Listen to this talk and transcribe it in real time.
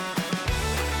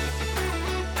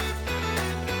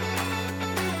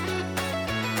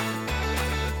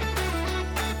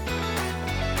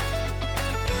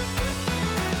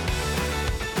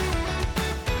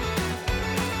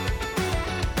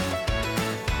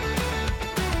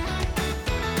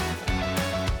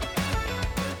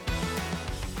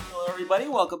everybody.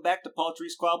 Welcome back to Paltry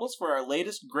Squabbles for our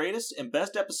latest, greatest, and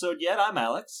best episode yet. I'm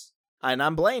Alex. And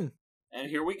I'm Blaine. And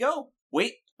here we go.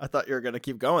 Wait. I thought you were going to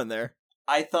keep going there.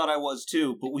 I thought I was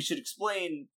too, but we should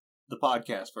explain the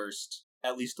podcast first.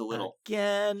 At least a little.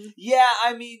 Again? Yeah,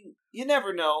 I mean, you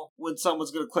never know when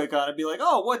someone's going to click on it and be like,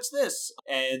 oh, what's this?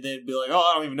 And then be like, oh,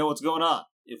 I don't even know what's going on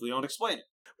if we don't explain it.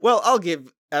 Well, I'll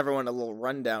give everyone a little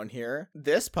rundown here.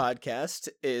 This podcast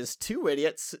is two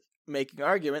idiots making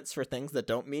arguments for things that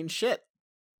don't mean shit.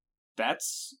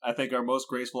 That's, I think, our most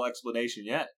graceful explanation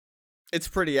yet. It's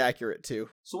pretty accurate, too.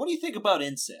 So what do you think about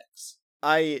insects?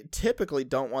 I typically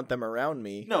don't want them around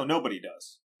me. No, nobody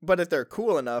does. But if they're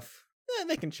cool enough,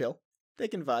 they can chill. They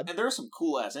can vibe. And there are some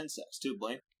cool-ass insects, too,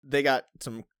 Blaine. They got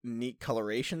some neat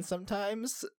coloration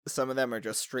sometimes. Some of them are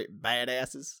just straight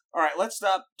badasses. All right, let's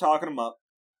stop talking them up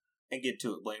and get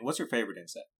to it, Blaine. What's your favorite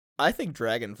insect? I think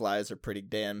dragonflies are pretty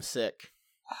damn sick.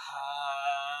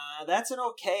 That's an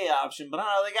okay option, but I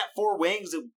don't know, they got 4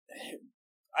 wings.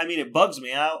 It bugs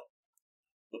me out.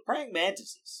 But praying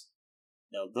mantises,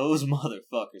 now those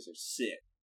motherfuckers are sick.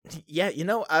 Yeah,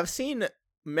 I've seen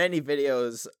many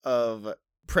videos of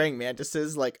praying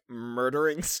mantises, like,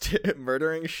 murdering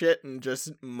shit and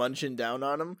just munching down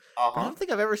on them. Uh-huh. I don't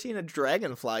think I've ever seen a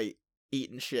dragonfly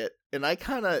eating shit, and I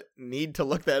kind of need to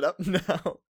look that up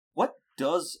now. What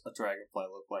does a dragonfly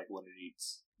look like when it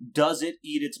eats? Does it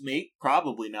eat its mate?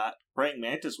 Probably not. Praying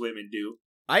mantis women do.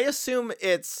 I assume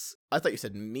it's... I thought you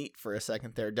said meat for a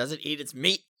second there. Does it eat its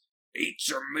meat? Eat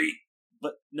your meat.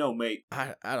 But no mate.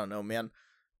 I don't know, man.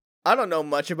 I don't know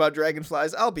much about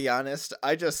dragonflies, I'll be honest.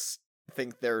 I just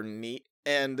think they're neat,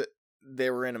 and they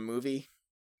were in a movie.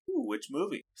 Ooh, which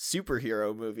movie?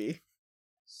 Superhero movie.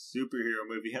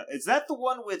 Is that the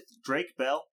one with Drake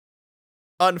Bell?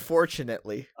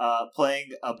 Unfortunately. Playing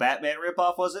a Batman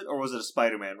ripoff, was it? Or was it a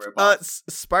Spider-Man ripoff?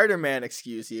 Spider-Man,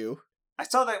 excuse you. I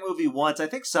saw that movie once. I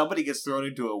think somebody gets thrown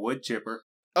into a wood chipper.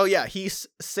 Oh yeah, he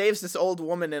saves this old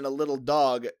woman and a little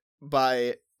dog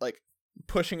by,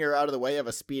 pushing her out of the way of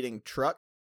a speeding truck.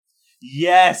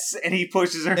 Yes, and he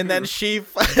pushes her. And then she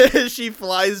she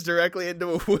flies directly into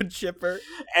a wood chipper.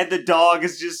 And the dog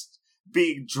is just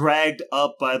being dragged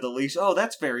up by the leash. Oh,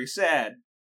 that's very sad.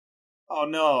 Oh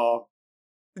no.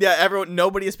 Yeah,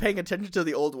 nobody is paying attention to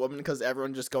the old woman because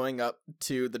everyone's just going up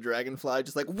to the dragonfly,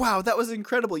 just like, wow, that was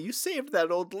incredible. You saved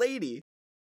that old lady.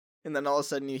 And then all of a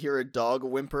sudden you hear a dog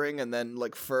whimpering and then,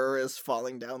 fur is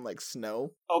falling down like snow.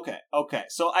 Okay.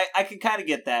 So I can kind of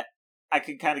get that.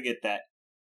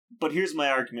 But here's my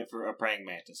argument for a praying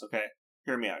mantis, okay?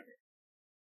 Hear me out here.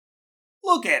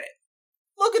 Look at it.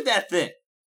 Look at that thing.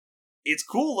 It's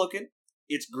cool looking.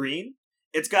 It's green.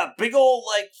 It's got big old,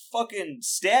 fucking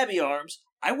stabby arms.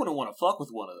 I wouldn't want to fuck with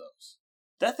one of those.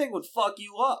 That thing would fuck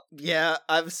you up. Yeah,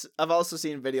 I've also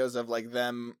seen videos of,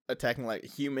 them attacking,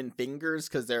 human fingers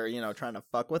because they're, trying to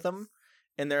fuck with them.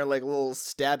 And their, little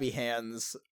stabby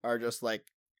hands are just,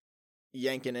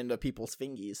 yanking into people's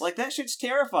fingies. That shit's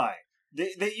terrifying.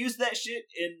 They use that shit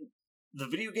in the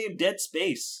video game Dead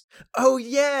Space. Oh,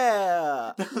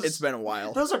 yeah! It's been a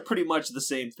while. Those are pretty much the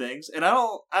same things, and I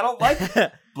don't like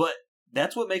it. But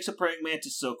that's what makes a praying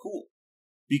mantis so cool.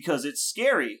 Because it's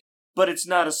scary, but it's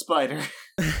not a spider.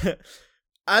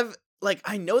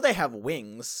 I know they have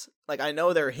wings. I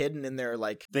know they're hidden in their,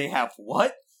 They have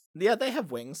what? Yeah, they have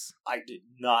wings. I did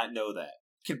not know that.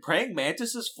 Can praying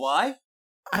mantises fly?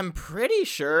 I'm pretty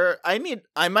sure.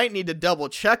 I might need to double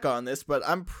check on this, but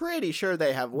I'm pretty sure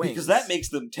they have wings. Because that makes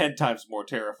them 10 times more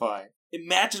terrifying.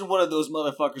 Imagine one of those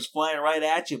motherfuckers flying right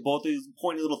at you, both these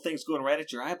pointy little things going right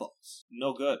at your eyeballs.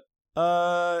 No good.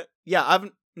 Yeah, I've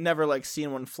never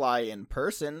seen one fly in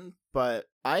person, but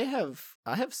I have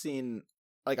seen,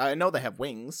 I know they have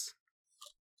wings.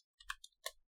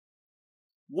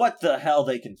 What the hell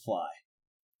they can fly?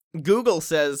 Google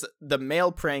says the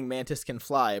male praying mantis can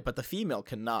fly, but the female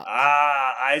cannot.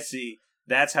 Ah, I see.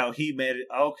 That's how he made it.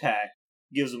 Okay.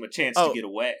 Gives them a chance to get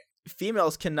away.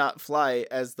 Females cannot fly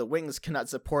as the wings cannot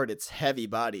support its heavy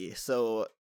body, so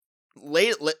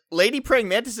lady praying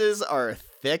mantises are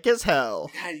thick as hell.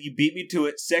 God, you beat me to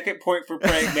it. Second point for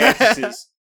praying mantises.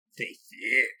 They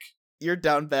thick. You're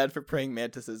down bad for praying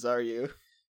mantises, are you?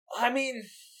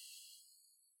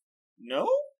 No?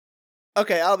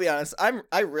 Okay, I'll be honest.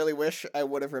 I really wish I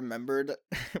would have remembered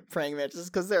praying mantises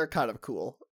because they're kind of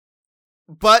cool.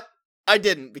 But I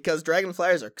didn't because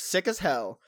dragonflies are sick as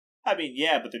hell.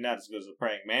 Yeah, but they're not as good as a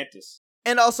praying mantis.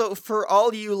 And also, for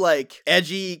all you,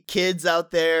 edgy kids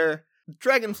out there,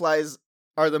 dragonflies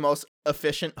are the most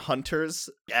efficient hunters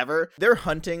ever. Their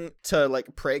hunting to,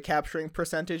 prey capturing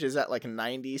percentage is at,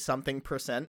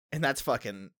 90-something%, and that's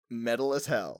fucking metal as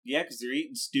hell. Yeah, because they're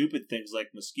eating stupid things like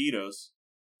mosquitoes.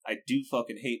 I do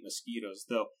fucking hate mosquitoes,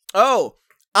 though. Oh,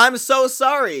 I'm so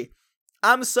sorry.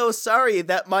 I'm so sorry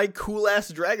that my cool-ass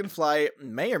dragonfly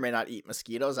may or may not eat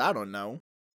mosquitoes. I don't know.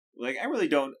 Like, I really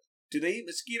don't... Do they eat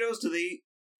mosquitoes? Do they eat...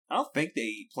 I don't think they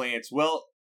eat plants. Well,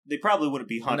 they probably wouldn't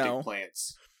be hunting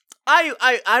plants.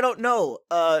 I don't know.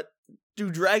 Do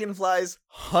dragonflies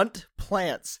hunt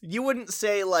plants? You wouldn't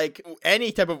say, like,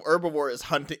 any type of herbivore is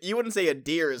hunting. You wouldn't say a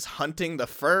deer is hunting the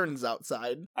ferns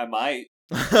outside. I might.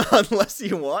 Unless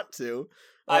you want to.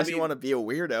 Unless you want to be a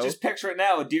weirdo. Just picture it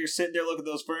now. A deer sitting there looking at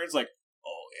those ferns like,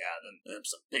 oh yeah, them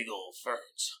some big old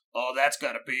ferns. Oh, that's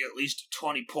gotta be at least a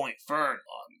 20-point fern.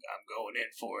 I'm going in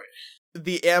for it.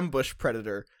 The ambush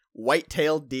predator.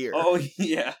 White-tailed deer. Oh,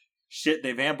 yeah. Shit,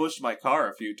 they've ambushed my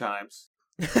car a few times.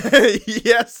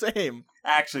 Yeah, same.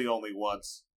 Actually, only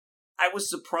once. I was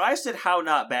surprised at how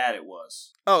not bad it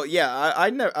was. Oh, yeah, I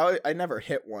never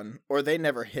hit one. Or they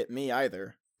never hit me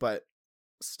either. But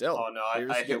still, oh, no, they're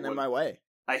just getting in my way.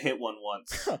 I hit one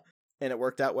once. And it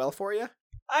worked out well for you?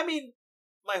 I mean,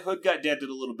 my hood got dented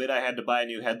a little bit. I had to buy a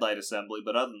new headlight assembly,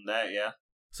 but other than that, yeah.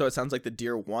 So it sounds like the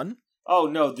deer won? Oh,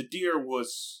 no, the deer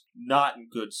was not in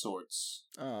good sorts.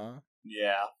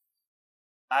 Yeah.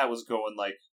 I was going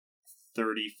like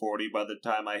 30, 40 by the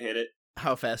time I hit it.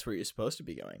 How fast were you supposed to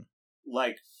be going?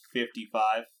 Like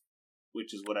 55,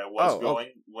 which is what I was going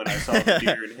when I saw the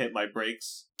deer and hit my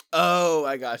brakes. Oh,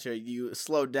 I gotcha. You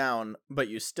slowed down, but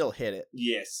you still hit it.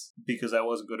 Yes, because I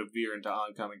wasn't going to veer into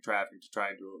oncoming traffic to try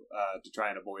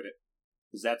and avoid it.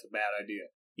 Because that's a bad idea.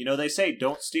 You know, they say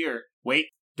don't steer. Wait,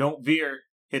 don't veer.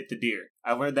 Hit the deer.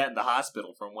 I learned that in the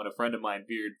hospital from when a friend of mine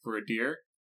veered for a deer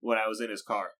when I was in his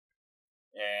car.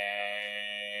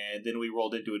 And then we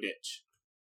rolled into a ditch.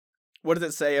 What does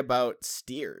it say about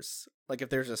steers? Like if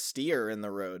there's a steer in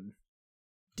the road,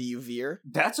 do you veer?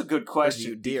 That's a good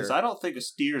question, because I don't think a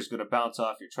steer is going to bounce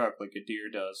off your truck like a deer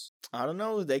does. I don't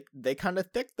know. They kind of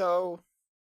thick, though.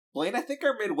 Blaine, I think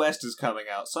our Midwest is coming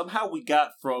out. Somehow we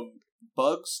got from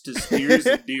bugs to steers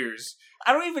and deers.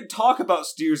 I don't even talk about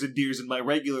steers and deers in my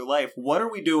regular life. What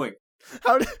are we doing?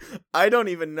 I don't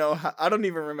even know. I don't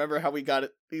even remember how we got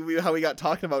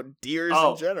talking about deers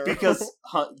in general. Because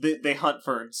they hunt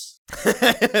ferns.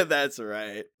 That's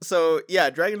right. So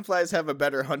yeah, dragonflies have a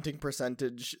better hunting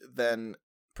percentage than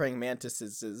praying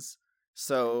mantises.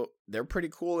 So they're pretty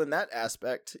cool in that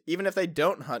aspect. Even if they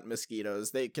don't hunt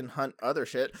mosquitoes, they can hunt other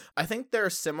shit. I think they're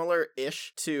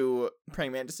similar-ish to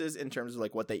praying mantises in terms of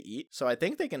like what they eat. So I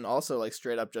think they can also like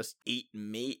straight up just eat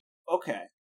meat. Okay.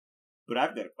 But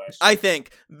I've got a question. I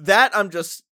think that I'm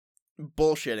just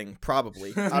bullshitting,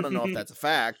 probably. I don't know if that's a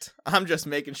fact. I'm just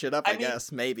making shit up, I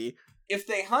guess, maybe. If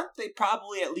they hunt, they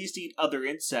probably at least eat other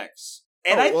insects.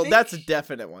 And that's a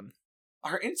definite one.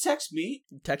 Are insects meat?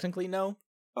 Technically, no.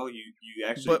 Oh, you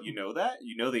actually, you know that?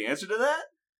 You know the answer to that?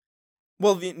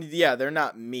 Well, yeah, they're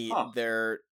not meat. Huh.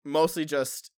 They're mostly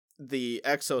just the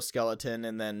exoskeleton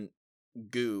and then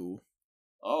goo.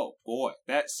 Oh, boy.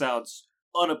 That sounds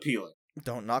unappealing.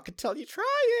 Don't knock it till you try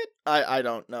it. I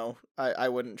don't know. I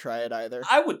wouldn't try it either.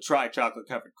 I would try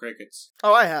chocolate-covered crickets.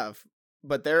 Oh, I have.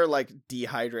 But they're, like,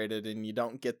 dehydrated and you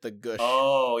don't get the gush.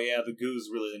 Oh, yeah, the goo's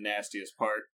really the nastiest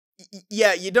part.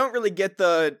 Yeah, you don't really get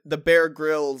the Bear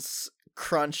Grylls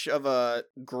crunch of a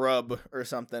grub or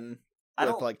something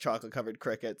with, like, chocolate-covered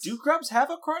crickets. Do grubs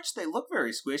have a crunch? They look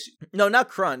very squishy. No, not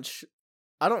crunch.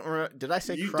 I don't remember. Did I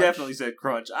say crunch? You definitely said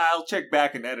crunch. I'll check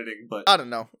back in editing, but... I don't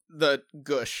know. The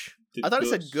gush. I thought I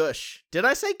said gush. Did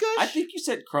I say gush? I think you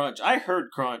said crunch. I heard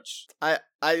crunch.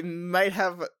 I might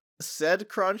have said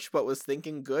crunch, but was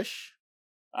thinking gush.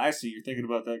 I see. You're thinking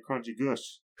about that crunchy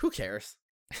gush. Who cares?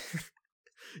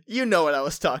 You know what I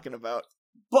was talking about.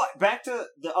 But back to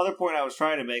the other point I was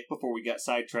trying to make before we got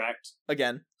sidetracked.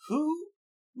 Again. Who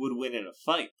would win in a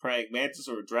fight? Praying mantis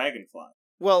or a dragonfly?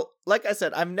 Well, like I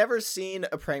said, I've never seen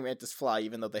a praying mantis fly,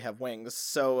 even though they have wings.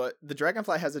 So the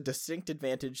dragonfly has a distinct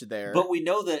advantage there. But we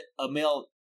know that a male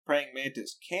praying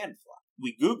mantis can fly.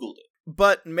 We Googled it.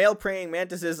 But male praying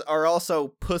mantises are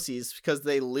also pussies because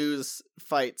they lose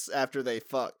fights after they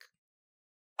fuck.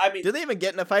 I mean, do they even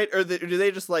get in a fight, or do they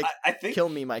just like I think, kill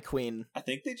me, my queen? I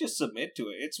think they just submit to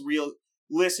it. It's real.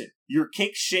 Listen, you're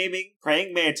kink shaming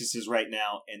praying mantises right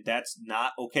now, and that's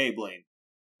not okay, Blaine.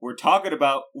 We're talking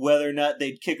about whether or not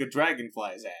they'd kick a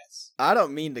dragonfly's ass. I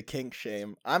don't mean to kink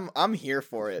shame. I'm here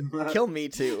for it. Kill me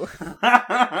too.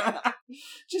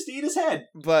 Just eat his head.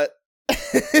 But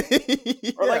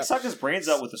yeah. Or like suck his brains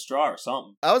out with a straw or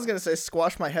something. I was gonna say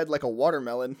squash my head like a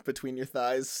watermelon between your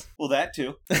thighs. Well, that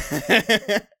too.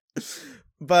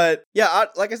 But yeah,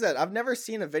 like I said, I've never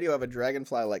seen a video of a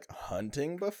dragonfly like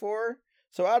hunting before,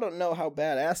 so I don't know how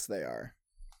badass they are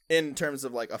in terms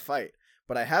of like a fight.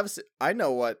 But I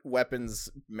know what weapons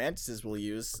mantises will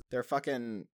use. They're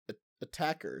fucking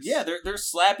attackers. Yeah, they're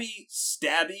slappy,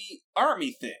 stabby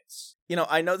army things. You know,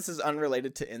 I know this is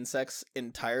unrelated to insects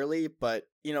entirely, but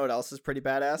you know what else is pretty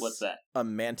badass? What's that? A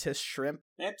mantis shrimp.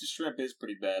 Mantis shrimp is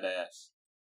pretty badass.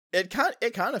 It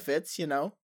kind of fits, you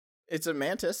know. It's a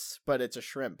mantis, but it's a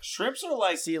shrimp. Shrimps are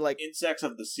like insects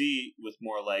of the sea with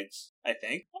more legs, I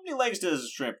think. How many legs does a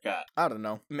shrimp got? I don't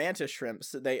know. Mantis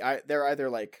shrimps, they're either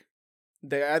like,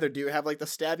 they either do have like the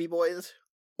stabby boys,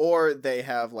 or they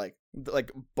have like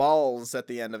balls at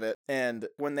the end of it, and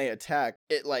when they attack,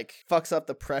 it like fucks up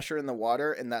the pressure in the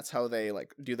water, and that's how they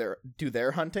like do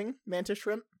their hunting. Mantis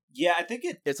shrimp. Yeah, I think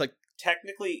it's like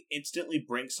technically instantly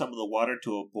brings some of the water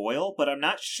to a boil, but I'm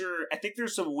not sure. I think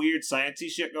there's some weird sciencey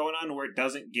shit going on where it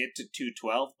doesn't get to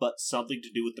 212, but something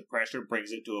to do with the pressure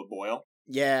brings it to a boil.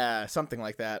 Yeah, something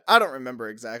like that. I don't remember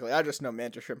exactly. I just know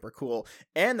mantis shrimp are cool,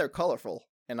 and they're colorful,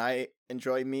 and I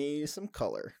enjoy me some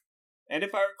color. And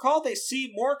if I recall, they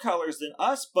see more colors than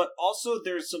us, but also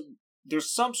there's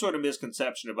some sort of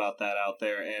misconception about that out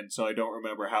there, and so I don't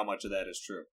remember how much of that is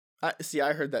true.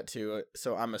 I heard that too,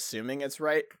 so I'm assuming it's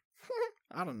right.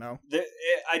 I don't know.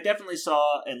 I definitely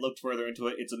saw and looked further into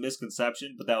it. It's a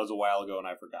misconception, but that was a while ago and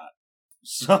I forgot.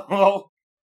 So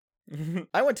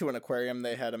I went to an aquarium,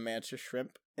 they had a mantis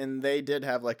shrimp, and they did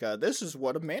have like this is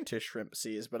what a mantis shrimp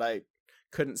sees, but I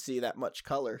couldn't see that much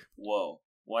color. Whoa.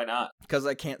 Why not? Because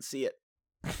I can't see it.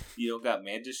 You don't got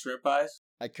mantis shrimp eyes?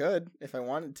 I could, if I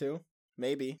wanted to.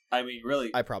 Maybe. I mean, really.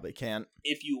 I probably can't.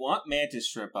 If you want mantis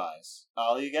shrimp eyes,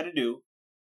 all you gotta do,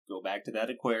 go back to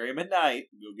that aquarium at night,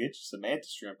 go get you some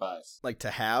mantis shrimp eyes. Like to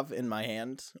have in my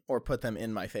hand, or put them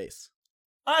in my face?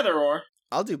 Either or.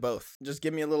 I'll do both. Just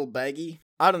give me a little baggie.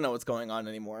 I don't know what's going on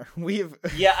anymore. We've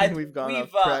gone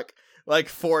off track like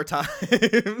 4 times.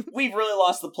 We've really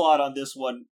lost the plot on this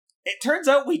one. It turns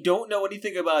out we don't know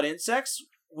anything about insects.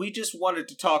 We just wanted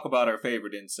to talk about our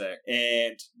favorite insect,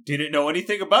 and didn't know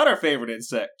anything about our favorite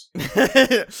insect.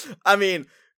 I mean,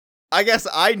 I guess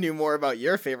I knew more about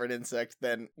your favorite insect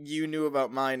than you knew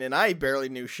about mine, and I barely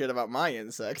knew shit about my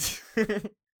insect.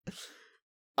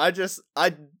 I just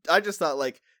thought,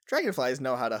 like, dragonflies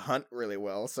know how to hunt really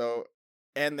well,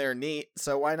 and they're neat,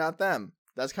 so why not them?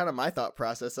 That's kind of my thought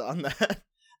process on that.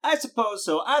 I suppose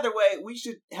so. Either way, we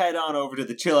should head on over to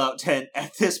the chill out tent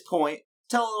at this point.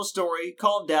 Tell a little story,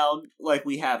 calm down like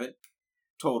we haven't.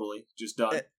 Totally. Just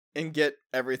done. And get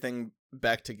everything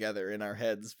back together in our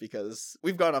heads, because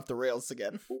we've gone off the rails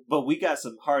again. But we got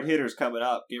some hard hitters coming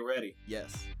up. Get ready.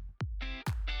 Yes.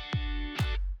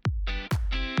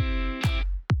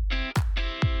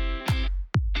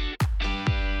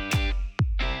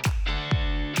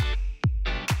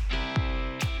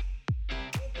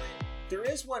 There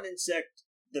is one insect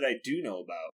that I do know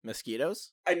about.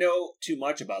 Mosquitoes? I know too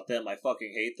much about them. I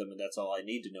fucking hate them, and that's all I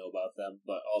need to know about them.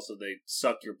 But also, they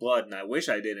suck your blood, and I wish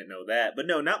I didn't know that. But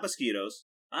no, not mosquitoes.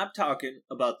 I'm talking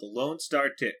about the Lone Star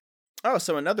tick. Oh,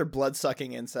 so another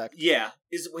blood-sucking insect. Yeah.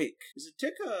 Is a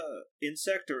tick a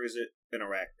insect, or is it an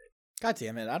arachnid? God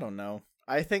damn it, I don't know.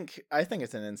 I think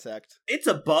it's an insect. It's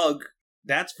a bug.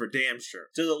 That's for damn sure.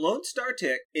 So the Lone Star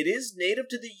tick, it is native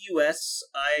to the U.S.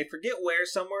 I forget where,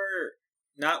 somewhere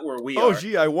not where we are. Oh,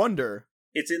 gee, I wonder.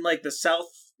 It's in, like, the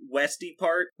southwesty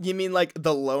part. You mean, like,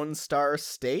 the Lone Star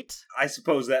State? I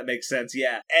suppose that makes sense,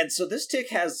 yeah. And so this tick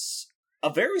has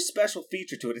a very special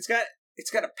feature to it. It's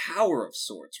got a power of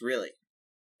sorts, really.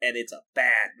 And it's a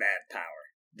bad, bad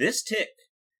power. This tick,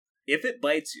 if it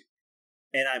bites you,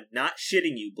 and I'm not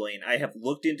shitting you, Blaine, I have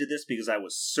looked into this because I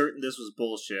was certain this was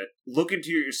bullshit. Look into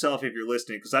it yourself if you're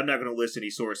listening, because I'm not going to list any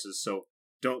sources, so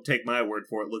don't take my word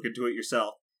for it. Look into it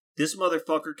yourself. This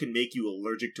motherfucker can make you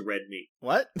allergic to red meat.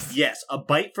 What? Yes, a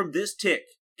bite from this tick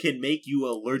can make you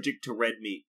allergic to red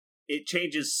meat. It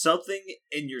changes something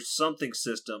in your something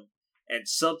system, and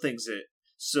something's it.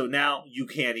 So now you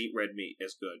can't eat red meat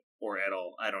as good, or at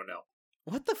all. I don't know.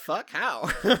 What the fuck? How?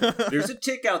 There's a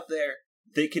tick out there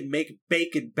that can make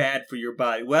bacon bad for your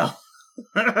body. Well,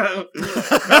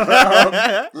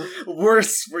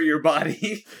 worse for your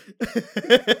body.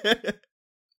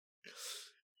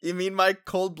 You mean my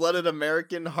cold-blooded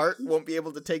American heart won't be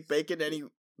able to take bacon any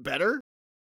better?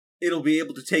 It'll be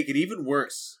able to take it even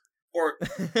worse. Or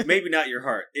maybe not your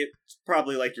heart. It's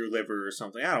probably like your liver or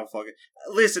something. I don't fucking...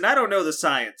 Listen, I don't know the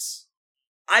science.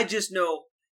 I just know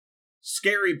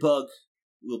scary bug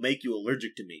will make you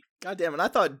allergic to meat. God damn it, I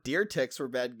thought deer ticks were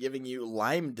bad, giving you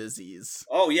Lyme disease.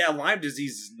 Oh yeah, Lyme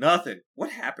disease is nothing. What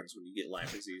happens when you get Lyme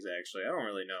disease, actually? I don't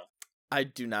really know. I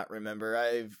do not remember.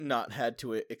 I've not had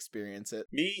to experience it.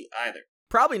 Me either.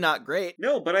 Probably not great.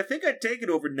 No, but I think I'd take it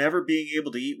over never being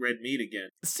able to eat red meat again.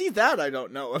 See, that I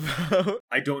don't know about.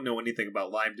 I don't know anything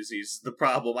about Lyme disease. The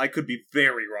problem, I could be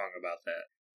very wrong about that.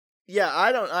 Yeah,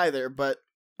 I don't either, but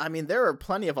I mean, there are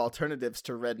plenty of alternatives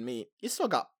to red meat. You still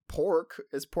got pork.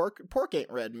 Pork ain't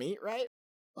red meat, right?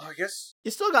 Oh, I guess.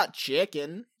 You still got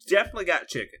chicken. Definitely got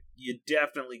chicken. You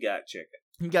definitely got chicken.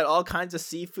 You got all kinds of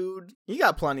seafood. You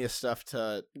got plenty of stuff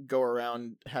to go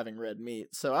around having red meat.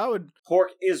 So I would...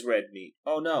 Pork is red meat.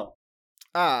 Oh, no.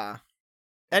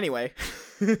 Anyway.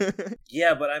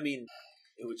 Yeah, but I mean,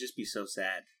 it would just be so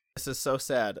sad. This is so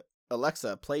sad.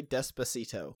 Alexa, play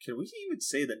Despacito. Can we even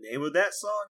say the name of that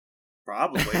song?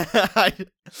 Probably.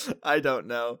 I don't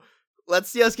know. Let's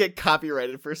see us get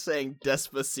copyrighted for saying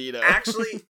Despacito.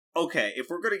 Actually, okay, if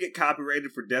we're going to get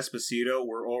copyrighted for Despacito,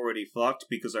 we're already fucked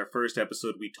because our first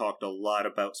episode we talked a lot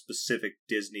about specific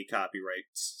Disney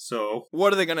copyrights. So,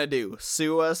 what are they going to do?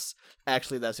 Sue us?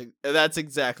 Actually, that's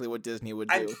exactly what Disney would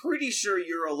do. I'm pretty sure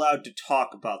you're allowed to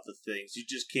talk about the things. You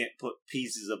just can't put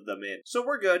pieces of them in. So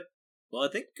we're good. Well,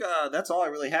 I think that's all I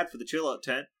really had for the chill out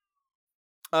tent.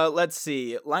 Let's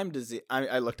see. Lyme disease.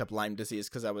 I looked up Lyme disease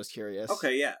because I was curious.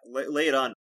 Okay, yeah. Lay it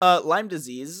on. Lyme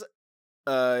disease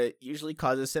usually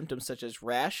causes symptoms such as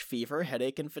rash, fever,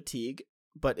 headache, and fatigue.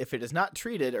 But if it is not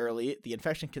treated early, the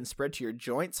infection can spread to your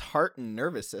joints, heart, and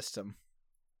nervous system.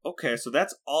 Okay, so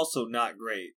that's also not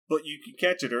great. But you can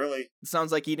catch it early. It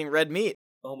sounds like eating red meat.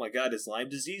 Oh my god, is Lyme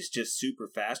disease just super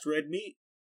fast red meat?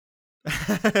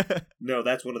 No,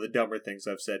 that's one of the dumber things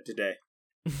I've said today.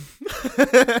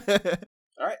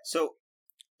 Alright, so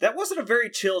that wasn't a very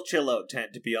chill out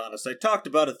tent, to be honest. I talked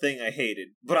about a thing I hated,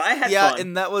 but I had fun. Yeah,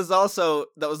 and that was also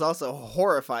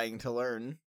horrifying to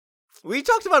learn. We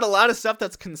talked about a lot of stuff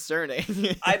that's concerning.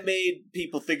 I made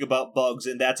people think about bugs,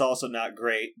 and that's also not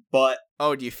great, but...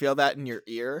 Oh, do you feel that in your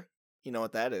ear? You know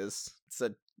what that is. It's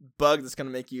a bug that's going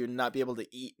to make you not be able to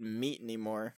eat meat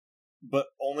anymore. But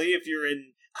only if you're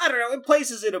in, I don't know, in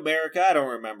places in America. I don't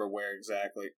remember where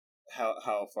exactly,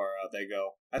 how far out they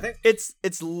go. I think...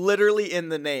 It's literally in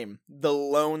the name. The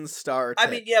Lone Star tent. I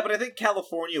mean, yeah, but I think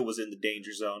California was in the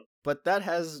danger zone. But that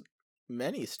has...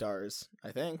 many stars,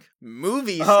 I think.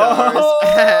 Movie stars.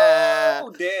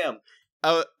 Oh, damn.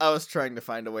 I was trying to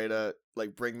find a way to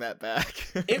bring that back.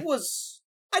 It was,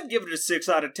 I'd give it a 6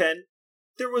 out of 10.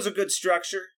 There was a good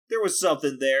structure. There was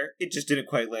something there. It just didn't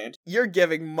quite land. You're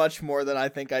giving much more than I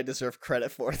think I deserve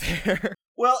credit for there.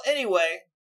 Well, anyway,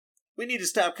 we need to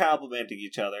stop complimenting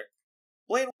each other.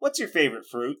 Blaine, what's your favorite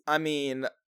fruit? I mean,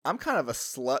 I'm kind of a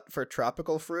slut for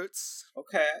tropical fruits.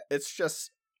 Okay. It's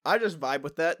just... I just vibe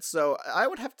with that, so I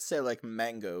would have to say,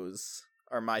 mangoes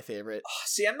are my favorite. Oh,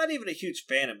 see, I'm not even a huge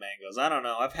fan of mangoes. I don't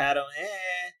know. I've had them,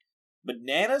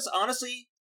 Bananas, honestly,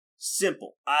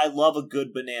 simple. I love a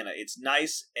good banana. It's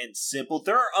nice and simple.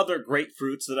 There are other great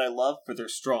fruits that I love for their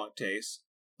strong taste,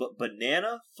 but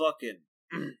banana, fucking...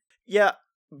 Yeah,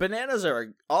 bananas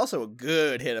are also a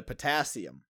good hit of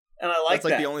potassium. And I like that.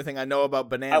 That's the only thing I know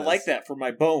about bananas. I like that for my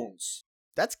bones.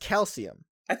 That's calcium.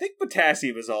 I think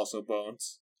potassium is also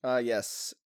bones.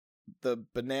 Yes. The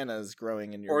banana is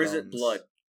growing in your bones. Or is it blood?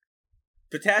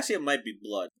 Potassium might be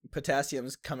blood.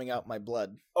 Potassium's coming out my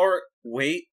blood. Or,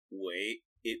 wait.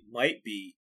 It might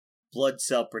be blood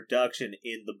cell production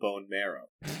in the bone marrow.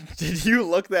 Did you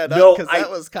look that up? No, Because that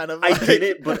was kind of I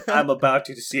didn't, but I'm about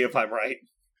to see if I'm right.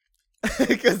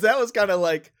 Because that was kind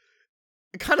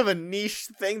of a niche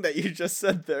thing that you just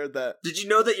said there. That Did you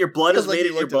know that your blood is made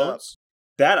in your bones?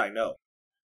 That I know.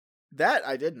 That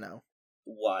I did know.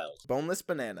 Wild. Boneless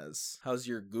bananas. How's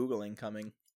your Googling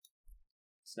coming?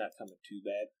 It's not coming too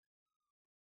bad.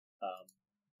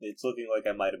 It's looking like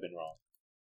I might have been wrong.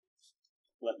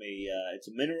 It's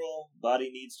a mineral, body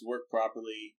needs to work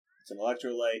properly. It's an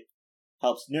electrolyte.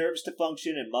 Helps nerves to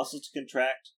function and muscles to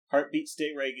contract. Heartbeat stay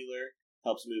regular.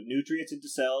 Helps move nutrients into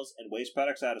cells and waste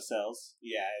products out of cells.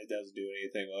 Yeah, it doesn't do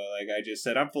anything. Like I just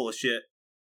said, I'm full of shit.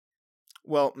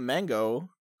 Well,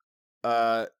 mango...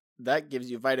 that gives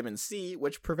you vitamin C,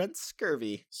 which prevents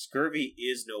scurvy. Scurvy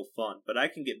is no fun, but I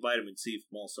can get vitamin C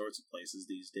from all sorts of places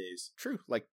these days. True,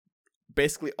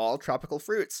 basically all tropical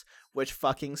fruits, which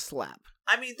fucking slap.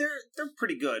 I mean, they're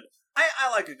pretty good.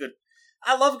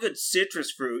 I love a good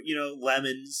citrus fruit.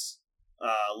 Lemons,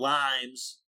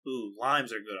 limes. Ooh,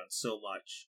 limes are good on so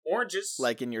much. Oranges,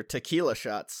 like in your tequila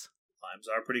shots. Limes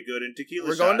are pretty good in tequila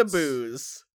shots. We're going to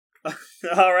booze.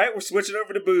 All right, we're switching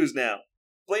over to booze now.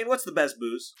 Blaine, what's the best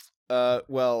booze?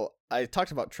 Well, I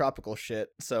talked about tropical shit,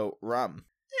 so rum.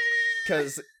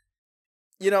 Because,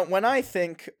 when I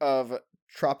think of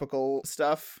tropical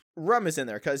stuff, rum is in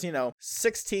there. Because,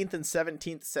 16th and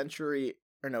 17th century,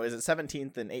 or no, is it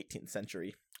 17th and 18th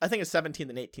century? I think it's 17th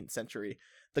and 18th century,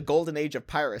 the golden age of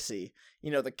piracy.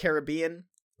 You know, the Caribbean,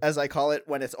 as I call it,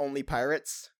 when it's only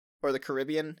pirates, or the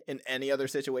Caribbean in any other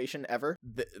situation ever,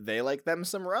 they like them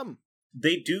some rum.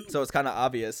 They do. So it's kind of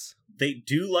obvious. They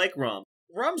do like rum.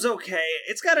 Rum's okay.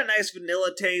 It's got a nice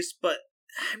vanilla taste, but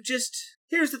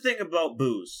here's the thing about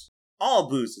booze. All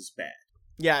booze is bad.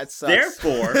 Yeah, it sucks.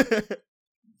 Therefore,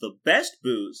 the best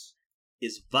booze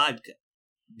is vodka,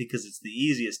 because it's the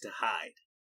easiest to hide.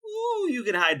 Ooh, you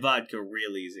can hide vodka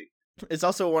real easy. It's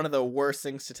also one of the worst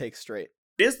things to take straight.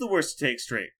 It is the worst to take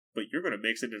straight, but you're going to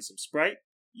mix it in some Sprite.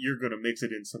 You're going to mix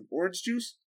it in some orange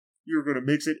juice. You're going to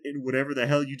mix it in whatever the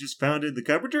hell you just found in the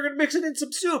cupboard. You're going to mix it in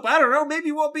some soup. I don't know. Maybe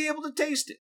you won't be able to taste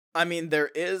it. I mean, there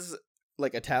is,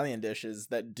 like, Italian dishes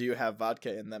that do have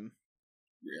vodka in them.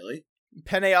 Really?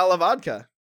 Penne alla vodka.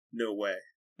 No way.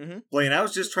 Mm-hmm. Blaine, I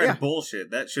was just trying to bullshit.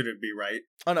 That shouldn't be right.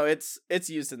 Oh, no, it's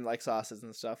used in, like, sauces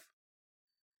and stuff.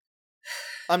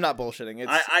 I'm not bullshitting.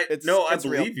 I believe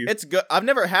real. You. It's good. I've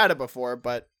never had it before,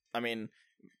 but, I mean,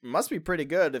 it must be pretty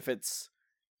good if it's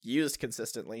used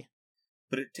consistently.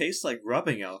 But it tastes like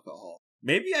rubbing alcohol.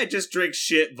 Maybe I just drink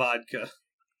shit vodka.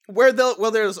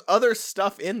 There's other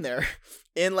stuff in there,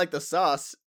 in, like, the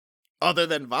sauce, other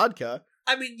than vodka.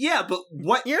 I mean, yeah, but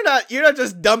what... You're not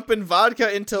just dumping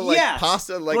vodka into, like,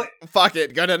 pasta, like, fuck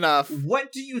it, good enough.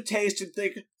 What do you taste and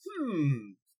think,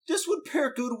 this would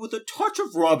pair good with a touch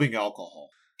of rubbing alcohol?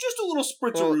 Just a little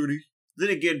spritzeroony. Then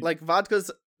again... Like, vodkas,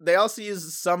 they also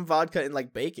use some vodka in,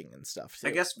 like, baking and stuff, too.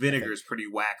 I guess vinegar is pretty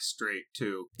wax straight,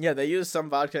 too. Yeah, they use some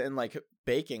vodka in, like,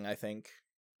 baking, I think,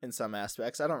 in some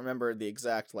aspects. I don't remember the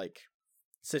exact, like,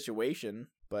 situation,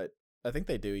 but I think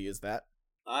they do use that.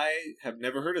 I have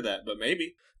never heard of that, but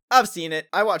maybe. I've seen it.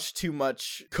 I watch too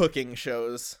much cooking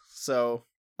shows, so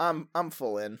I'm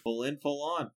full in. Full in, full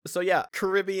on. So yeah,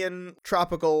 Caribbean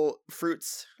tropical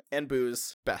fruits and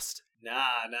booze, best. Nah,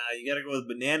 you gotta go with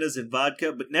bananas and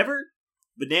vodka, but never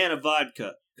banana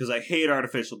vodka, because I hate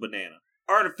artificial banana.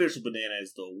 Artificial banana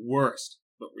is the worst,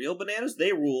 but real bananas,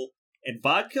 they rule. And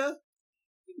vodka,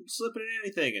 you can slip it in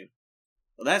anything, and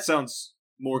well, that sounds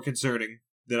more concerning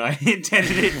than I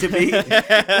intended it to be.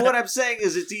 But what I'm saying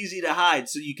is it's easy to hide,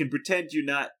 so you can pretend you're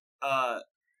not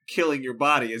killing your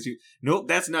body as you... Nope,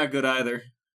 that's not good either.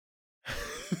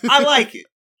 I like it.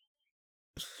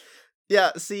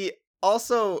 Yeah, see,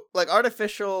 also, like,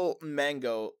 artificial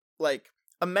mango, like,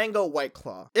 a mango White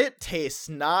Claw, it tastes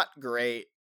not great.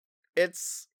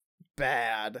 It's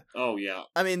bad. Oh, yeah.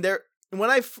 I mean, when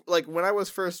I was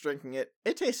first drinking it,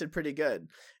 it tasted pretty good.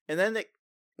 And then it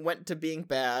went to being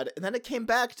bad, and then it came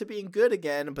back to being good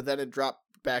again, but then it dropped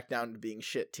back down to being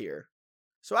shit tier.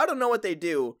 So I don't know what they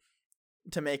do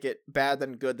to make it bad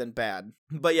then good then bad.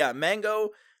 But yeah, mango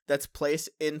that's placed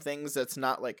in things that's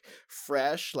not like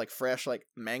fresh like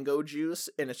mango juice,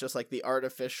 and it's just like the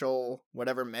artificial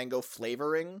whatever mango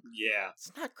flavoring. Yeah.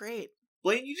 It's not great.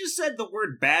 Blaine, you just said the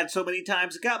word bad so many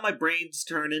times, it got my brains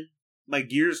turning. My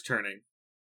gears turning.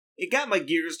 It got my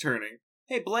gears turning.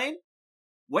 Hey, Blaine,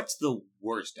 what's the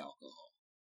worst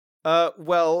alcohol?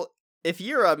 Well, if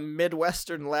you're a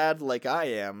Midwestern lad like I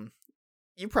am,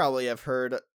 you probably have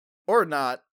heard, or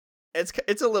not,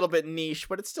 it's a little bit niche,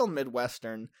 but it's still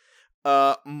Midwestern.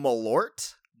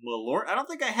 Malort? Malort? I don't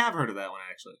think I have heard of that one,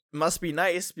 actually. Must be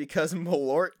nice, because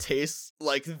Malort tastes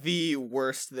like the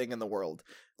worst thing in the world.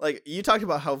 Like, you talked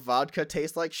about how vodka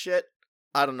tastes like shit.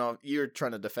 I don't know if you're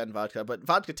trying to defend vodka, but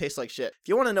vodka tastes like shit. If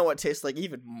you want to know what tastes like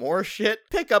even more shit,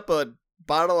 pick up a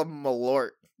bottle of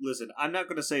Malort. Listen, I'm not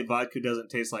going to say vodka doesn't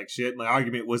taste like shit. My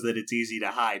argument was that it's easy to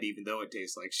hide, even though it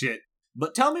tastes like shit.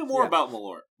 But tell me more about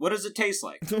Malort. What does it taste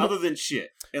like, other than shit?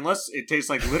 Unless it tastes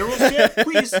like literal shit,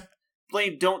 please,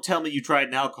 Blaine, don't tell me you tried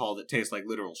an alcohol that tastes like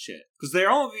literal shit. Because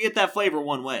they're only going to get that flavor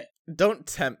one way. Don't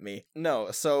tempt me.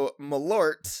 No, so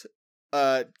Malort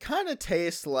kind of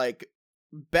tastes like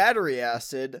battery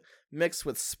acid mixed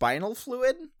with spinal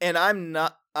fluid, and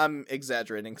I'm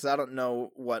exaggerating because I don't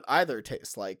know what either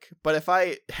tastes like, but if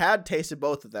I had tasted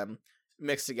both of them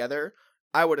mixed together,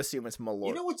 I would assume it's Malort.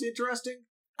 You know what's interesting?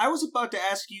 I was about to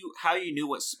ask you how you knew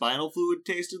what spinal fluid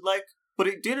tasted like, but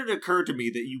it didn't occur to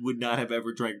me that you would not have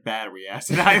ever drank battery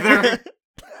acid either.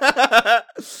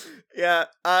 Yeah,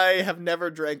 I have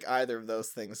never drank either of those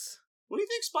things. What do you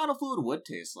think spinal fluid would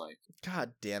taste like?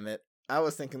 God damn it. I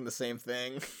was thinking the same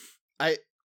thing. I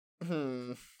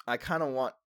kind of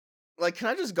want... Like, can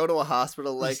I just go to a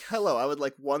hospital like, hello, I would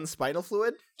like one spinal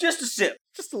fluid? Just a sip.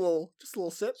 Just a little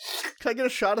sip. Can I get a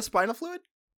shot of spinal fluid?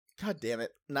 God damn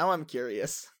it. Now I'm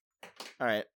curious.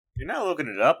 Alright. You're not looking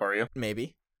it up, are you?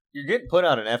 Maybe. You're getting put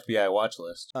on an FBI watch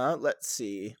list. Let's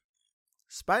see.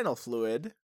 Spinal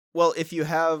fluid. Well, if you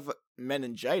have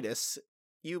meningitis,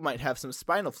 you might have some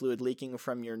spinal fluid leaking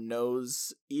from your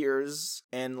nose, ears,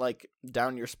 and, like,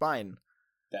 down your spine.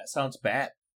 That sounds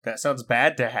bad. That sounds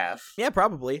bad to have. Yeah,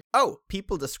 probably. Oh,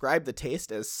 people describe the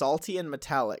taste as salty and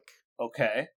metallic.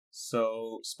 Okay,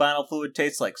 so spinal fluid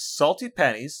tastes like salty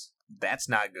pennies. That's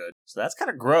not good. So that's kind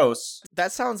of gross.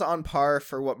 That sounds on par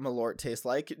for what Malort tastes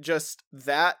like. Just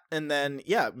that, and then,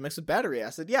 yeah, mixed with battery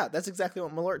acid. Yeah, that's exactly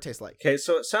what Malort tastes like. Okay,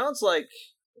 so it sounds like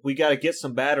we got to get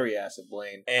some battery acid,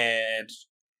 Blaine, and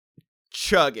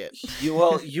chug it.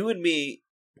 You and me,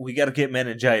 we got to get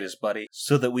meningitis, buddy,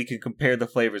 so that we can compare the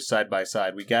flavors side by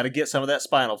side. We got to get some of that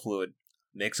spinal fluid,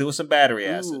 mix it with some battery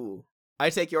acid. Ooh. I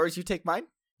take yours, you take mine?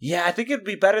 Yeah, I think it'd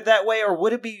be better that way, or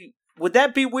would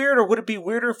that be weird, or would it be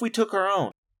weirder if we took our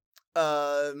own?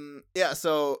 Yeah,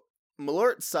 so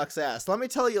Malort sucks ass. Let me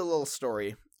tell you a little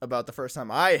story about the first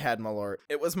time I had Malort.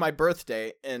 It was my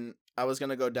birthday, and I was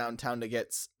gonna go downtown to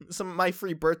get some of my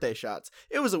free birthday shots.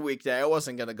 It was a weekday. I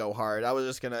wasn't gonna go hard. I was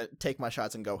just gonna take my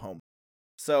shots and go home.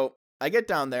 So I get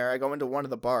down there. I go into one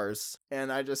of the bars,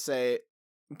 and I just say,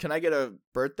 "Can I get a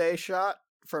birthday shot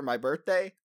for my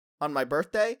birthday on my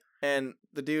birthday?" And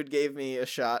the dude gave me a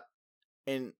shot,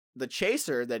 and the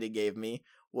chaser that he gave me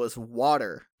was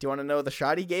water. Do you want to know the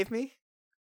shot he gave me?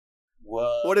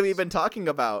 What have we been talking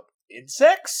about?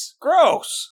 Insects?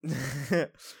 Gross.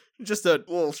 Just a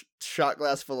little shot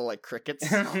glass full of, like, crickets.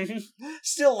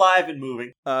 Still live and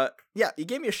moving. Yeah, he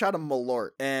gave me a shot of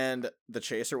Malort, and the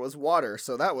chaser was water,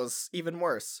 so that was even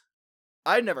worse.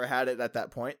 I'd never had it at that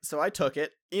point, so I took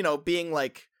it, being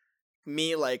like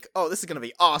me, like, oh, this is gonna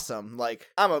be awesome. Like,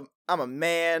 I'm a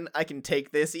man, I can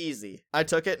take this easy. I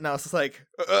took it, and I was just like,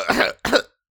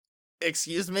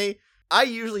 excuse me? I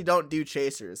usually don't do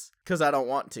chasers, because I don't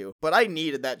want to, but I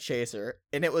needed that chaser,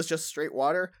 and it was just straight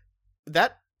water.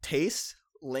 That taste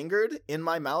lingered in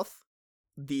my mouth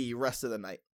the rest of the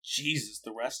night. Jesus,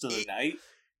 the rest of the night?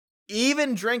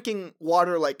 Even drinking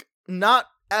water, like, not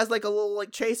as, like, a little,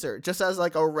 like, chaser, just as,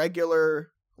 like, a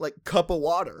regular, like, cup of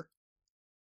water.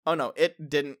 Oh, no, it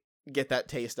didn't get that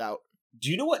taste out.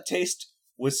 Do you know what taste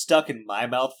was stuck in my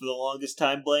mouth for the longest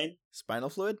time, Blaine? Spinal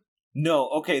fluid? No,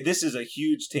 okay, this is a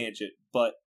huge tangent,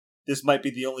 but this might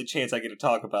be the only chance I get to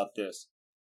talk about this.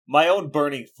 My own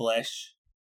burning flesh.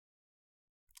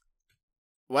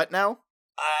 What now?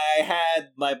 I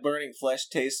had my burning flesh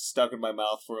taste stuck in my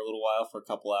mouth for a little while, for a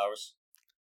couple hours.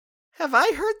 Have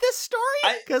I heard this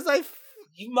story? Because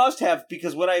You must have,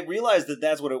 because when I realized that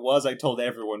that's what it was, I told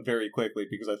everyone very quickly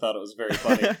because I thought it was very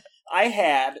funny. I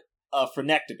had a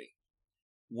frenectomy.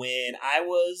 When I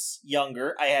was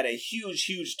younger, I had a huge,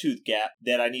 huge tooth gap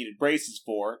that I needed braces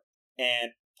for,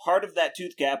 and part of that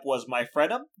tooth gap was my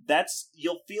frenum.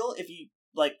 You'll feel if you,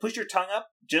 like, push your tongue up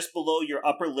just below your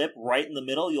upper lip, right in the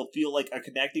middle, you'll feel like a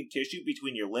connecting tissue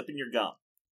between your lip and your gum.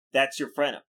 That's your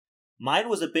frenum. Mine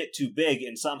was a bit too big,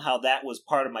 and somehow that was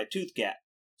part of my tooth gap.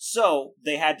 So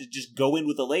they had to just go in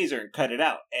with a laser and cut it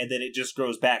out, and then it just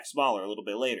grows back smaller a little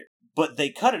bit later. But they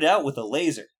cut it out with a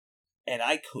laser, and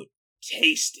I could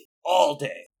taste it all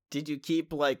day. Did you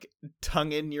keep, like,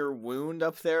 tongue in your wound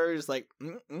up there? Just like,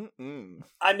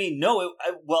 I mean, no,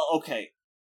 okay.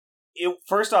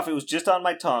 First off, it was just on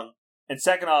my tongue, and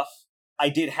second off, I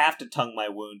did have to tongue my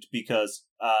wound because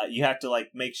you have to, like,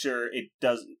 make sure it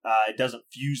doesn't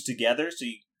fuse together. So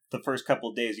the first couple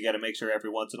of days, you got to make sure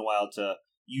every once in a while to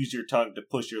use your tongue to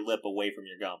push your lip away from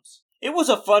your gums. It was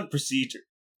a fun procedure.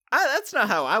 That's not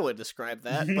how I would describe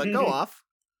that, but go off.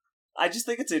 I just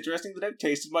think it's interesting that I've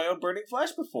tasted my own burning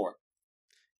flesh before.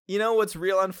 You know what's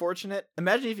real unfortunate?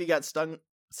 Imagine if you got stung.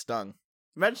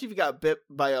 Imagine if you got bit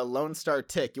by a Lone Star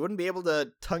tick. You wouldn't be able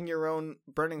to tongue your own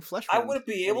burning flesh wound. I wouldn't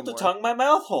be able to tongue my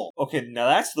mouth hole. Okay, now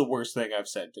that's the worst thing I've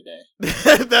said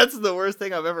today. That's the worst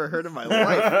thing I've ever heard in my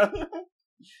life.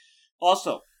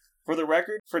 Also, for the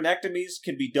record, frenectomies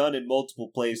can be done in multiple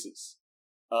places.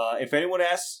 If anyone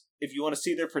asks if you want to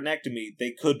see their frenectomy,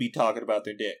 they could be talking about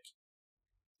their dick.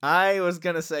 I was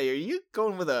gonna say, are you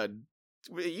going with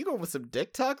some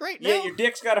dick talk right now? Yeah, your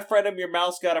dick's got a frenum, your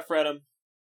mouth's got a frenum.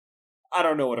 I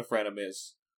don't know what a frenum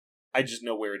is. I just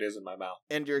know where it is in my mouth.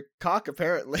 And your cock,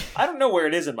 apparently. I don't know where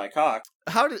it is in my cock.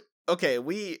 Okay,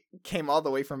 we came all the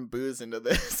way from booze into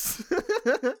this.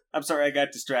 I'm sorry, I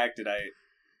got distracted.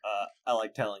 I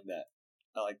like telling that.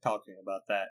 I like talking about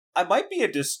that. I might be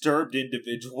a disturbed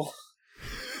individual.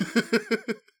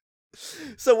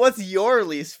 So what's your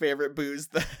least favorite booze,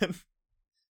 then?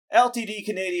 LTD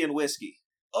Canadian whiskey.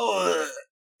 Oh,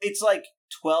 it's like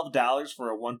 $12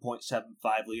 for a 1.75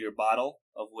 liter bottle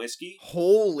of whiskey.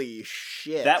 Holy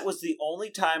shit. That was the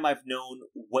only time I've known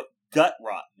what gut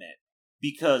rot meant.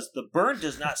 Because the burn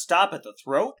does not stop at the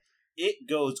throat. It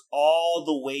goes all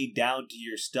the way down to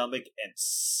your stomach and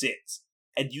sits.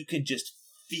 And you can just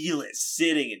feel it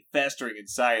sitting and festering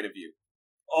inside of you.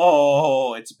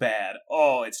 Oh, it's bad.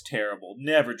 Oh, it's terrible.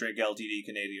 Never drink LTD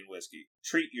Canadian whiskey.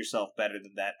 Treat yourself better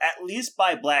than that. At least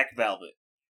buy Black Velvet.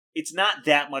 It's not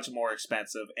that much more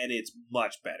expensive, and it's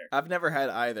much better. I've never had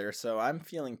either, so I'm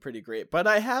feeling pretty great. But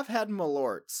I have had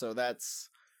Malort, so that's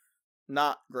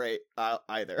not great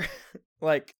either.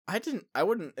 Like, I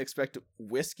wouldn't expect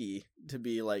whiskey to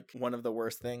be, like, one of the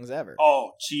worst things ever.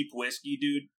 Oh, cheap whiskey,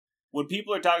 dude. When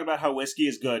people are talking about how whiskey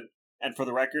is good, and for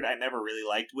the record, I never really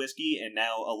liked whiskey, and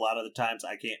now a lot of the times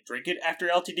I can't drink it after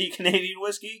LTD Canadian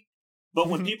whiskey. But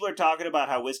when people are talking about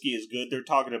how whiskey is good, they're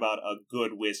talking about a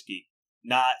good whiskey.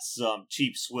 Not some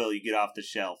cheap swill you get off the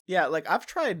shelf. Yeah, like, I've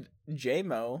tried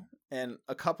JMO and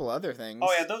a couple other things.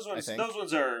 Oh yeah, those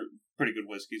ones are pretty good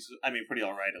whiskeys. I mean, pretty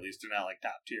alright at least. They're not like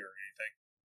top tier or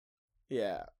anything.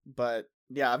 Yeah, but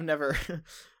yeah, I've never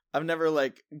I've never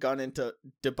like gone into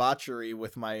debauchery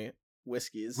with my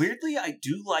whiskeys. Weirdly, I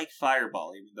do like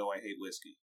Fireball, even though I hate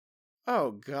whiskey.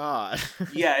 Oh god.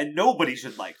 Yeah, and nobody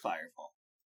should like Fireball.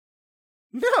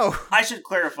 No. I should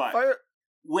clarify.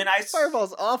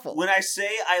 Fireball's awful. When I say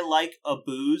I like a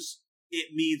booze,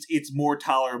 it means it's more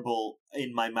tolerable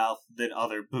in my mouth than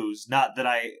other booze. Not that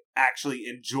I actually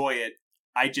enjoy it.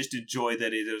 I just enjoy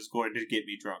that it is going to get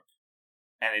me drunk.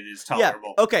 And it is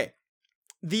tolerable. Yeah, okay.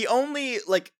 The only,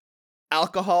 like,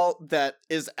 alcohol that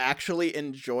is actually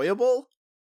enjoyable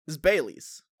is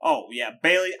Bailey's. Oh, yeah,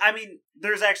 Bailey. I mean,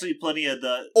 there's actually plenty of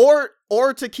the...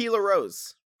 Or Tequila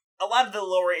Rose. A lot of the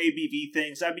lower ABV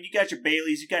things. I mean, you got your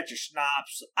Baileys, you got your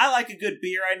schnapps. I like a good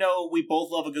beer. I know we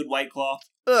both love a good White Claw.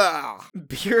 Ugh,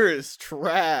 beer is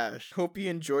trash. Hope you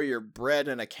enjoy your bread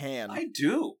in a can. I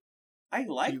do. I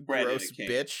like you bread gross in a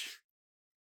can. Bitch.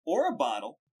 Or a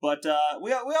bottle. But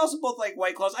we also both like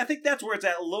White Claws. I think that's where it's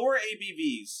at. Lower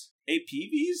ABVs.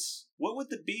 APVs? What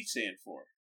would the B stand for?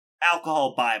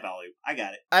 Alcohol by volume. I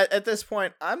got it. At this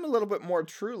point, I'm a little bit more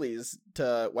Truly's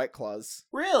to White Claws.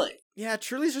 Really? Yeah,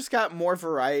 Truly's just got more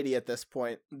variety at this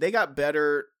point. They got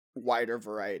better, wider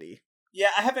variety. Yeah,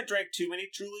 I haven't drank too many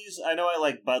Trulies. I know I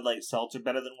like Bud Light Seltzer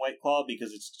better than White Claw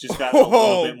because it's just got a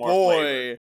little bit more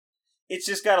flavor. It's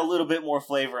just got a little bit more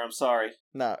flavor, I'm sorry.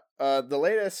 No, the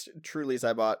latest Trulies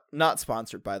I bought, not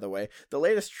sponsored by the way, the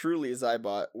latest Trulies I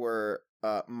bought were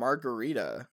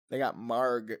Margarita. They got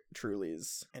Marg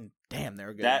Trulies, and damn,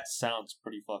 they're good. That sounds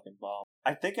pretty fucking bomb.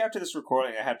 I think after this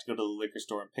recording, I have to go to the liquor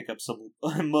store and pick up some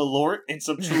Malort and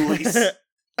some Trulies.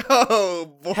 Oh,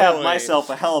 boy. Have myself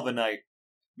a hell of a night.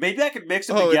 Maybe I could mix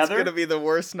them together. It's gonna be the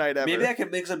worst night ever. Maybe I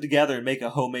could mix them together and make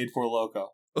a homemade Four Loko.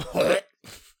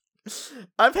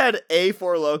 I've had a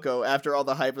Four Loko after all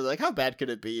the hype. Like, how bad could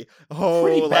it be? Oh,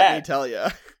 Pretty bad. Let me tell you.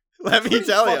 Let me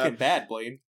tell you. Fucking bad,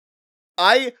 Blaine.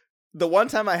 The one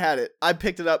time I had it, I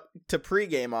picked it up to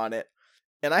pregame on it,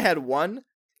 and I had 2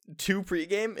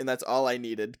 pregame, and that's all I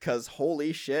needed, because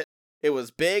holy shit, it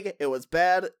was big, it was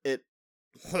bad,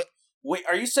 Wait,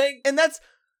 are you saying... And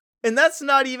that's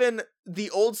not even the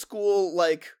old school,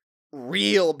 like,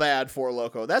 real bad Four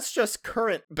Loko. That's just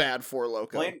current bad Four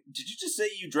Loko. Blaine, did you just say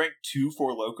you drank 2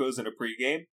 Four Lokos in a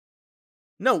pregame?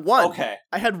 No, 1. Okay.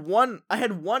 I had one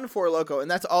Four Loko, and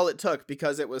that's all it took,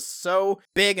 because it was so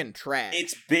big and trash.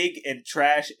 It's big and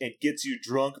trash and gets you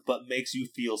drunk, but makes you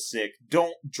feel sick.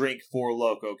 Don't drink Four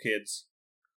Loko, kids.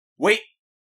 Wait!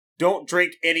 Don't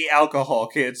drink any alcohol,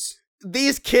 kids.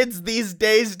 These kids these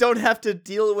days don't have to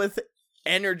deal with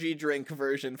energy drink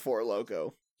version Four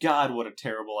Loko. God, what a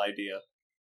terrible idea.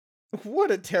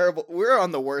 What a terrible... We're on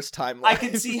the worst timeline. I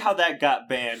can see how that got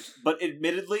banned, but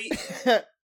admittedly...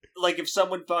 Like, if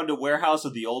someone found a warehouse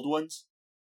of the old ones,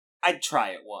 I'd try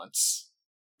it once.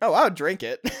 Oh, I would drink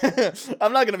it.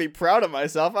 I'm not going to be proud of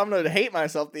myself. I'm going to hate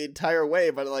myself the entire way,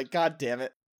 but, like, god damn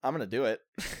it, I'm going to do it.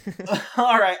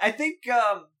 Alright, I think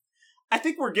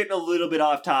we're getting a little bit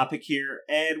off topic here,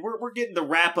 and we're getting the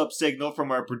wrap-up signal from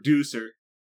our producer.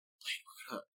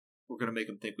 We're going to make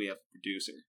him think we have a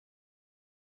producer.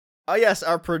 Oh, yes,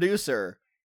 our producer,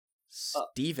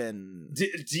 Steven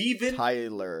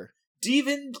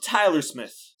Tyler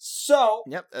Smith. So,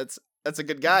 yep, that's a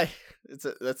good guy.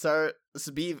 That's our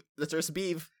Speev.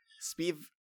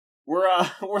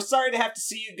 We're sorry to have to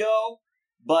see you go,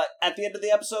 but at the end of the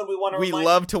episode, we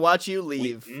love to watch you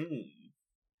leave.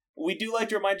 We do like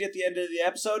to remind you at the end of the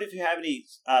episode, if you have any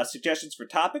suggestions for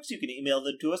topics, you can email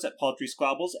them to us at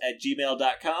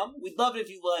paltrysquabbles@gmail.com. We'd love it if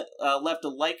you left a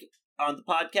like on the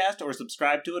podcast or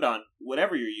subscribe to it on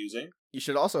whatever you're using. You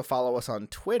should also follow us on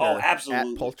Twitter at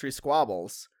Poultry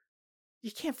Squabbles. You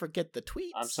can't forget the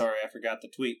tweets. I'm sorry, I forgot the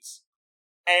tweets.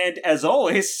 And as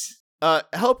always... I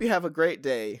hope you have a great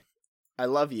day. I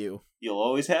love you. You'll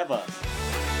always have us.